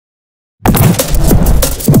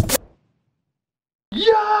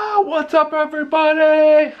Yeah, what's up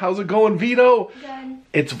everybody? How's it going, Vito? Good.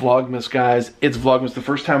 It's Vlogmas, guys. It's Vlogmas, the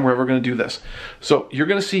first time we're ever gonna do this. So you're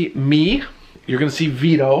gonna see me, you're gonna see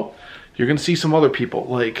Vito, you're gonna see some other people,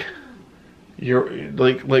 like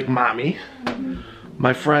mommy.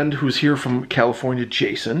 My friend who's here from California,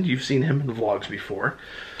 Jason. You've seen him in the vlogs before.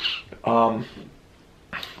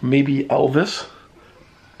 Maybe Elvis,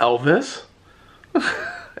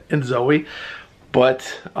 and Zoe.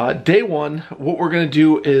 But day one, what we're gonna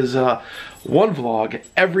do is one vlog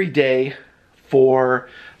every day for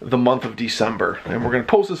the month of December. And we're gonna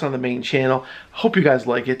post this on the main channel. Hope you guys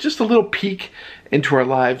like it. Just a little peek into our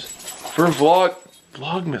lives for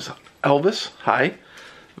Vlogmas. Elvis, hi.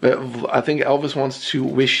 I think Elvis wants to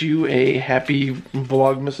wish you a happy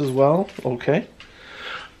Vlogmas as well. Okay.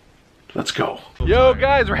 Let's go. Yo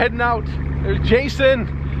guys, we're heading out. There's Jason.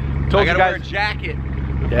 I gotta wear a jacket.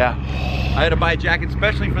 Yeah. I had to buy a jacket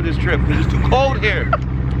especially for this trip because it's too cold here.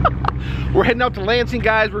 We're heading out to Lansing,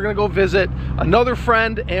 guys. We're gonna go visit another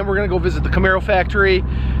friend and we're gonna go visit the Camaro Factory.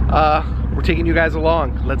 We're taking you guys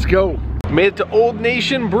along. Let's go. Made it to Old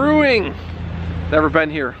Nation Brewing. Never been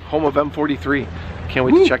here. Home of M43. Can't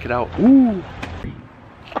wait to check it out. Ooh.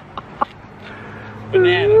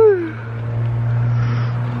 Banana.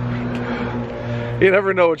 You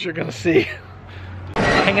never know what you're gonna see.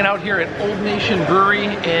 Hanging out here at Old Nation Brewery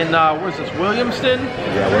in, what is this, Williamston,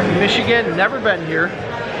 Michigan. Never been here.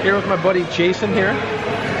 Here with my buddy Jason here.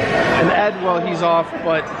 And Ed, well, he's off,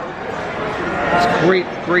 but it's great,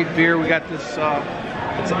 great beer. We got this,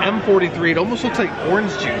 it's M43. It almost looks like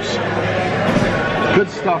orange juice. Good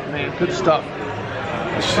stuff, man, good stuff.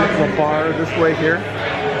 This is the bar this way here.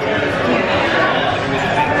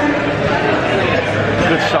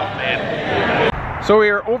 Good stuff, man. So we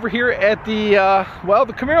are over here at the, well,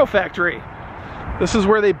 the Camaro Factory. This is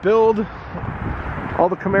where they build all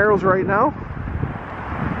the Camaros right now.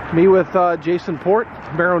 Me with Jason Port,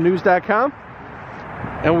 CamaroNews.com.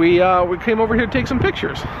 And we came over here to take some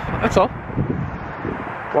pictures. That's all.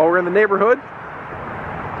 While we're in the neighborhood.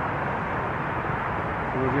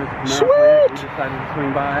 Sweet!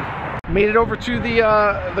 Swing by. Made it over to the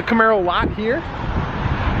Camaro lot here.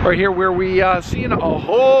 Right here where we seeing a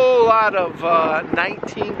whole lot of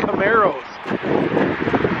 19 Camaros.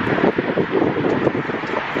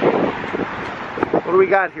 What do we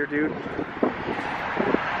got here, dude?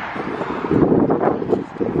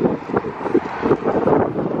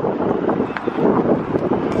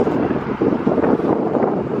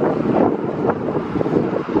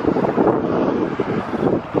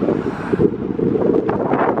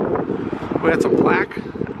 We got some black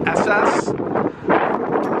SS.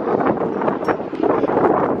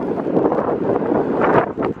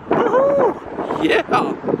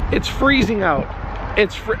 Yeah, it's freezing out.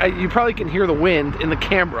 You probably can hear the wind in the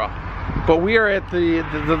camera, but we are at the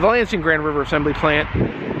Lansing Grand River Assembly Plant.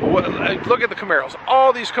 Look at the Camaros.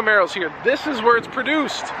 All these Camaros here. This is where it's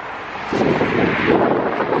produced.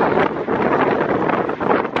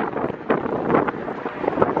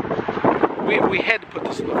 We had to put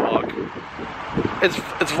this in the vlog.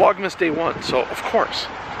 It's Vlogmas day one, so of course.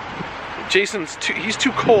 He's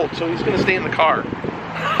too cold, so he's gonna stay in the car.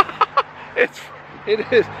 It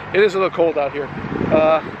is a little cold out here.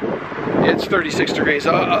 It's 36 degrees.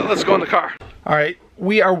 Let's go in the car. All right,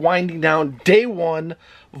 we are winding down day one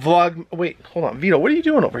vlog. Wait, hold on, Vito. What are you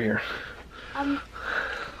doing over here? I'm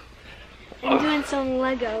doing some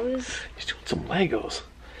Legos. He's doing some Legos.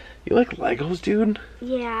 You like Legos, dude?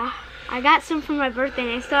 Yeah, I got some for my birthday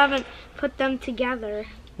and I still haven't put them together.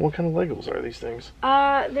 What kind of Legos are these things?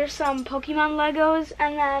 There's some Pokemon Legos,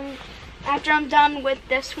 and then after I'm done with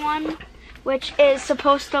this one, which is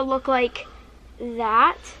supposed to look like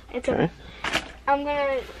that, I'm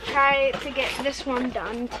gonna try to get this one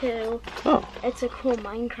done too. Oh. It's a cool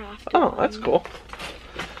Minecraft Oh, that's cool.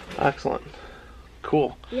 Excellent.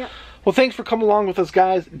 Cool. Yep. Well, thanks for coming along with us,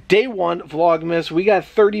 guys. Day one Vlogmas. We got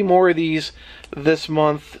 30 more of these this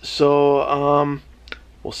month, so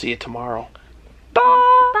we'll see you tomorrow. Bye!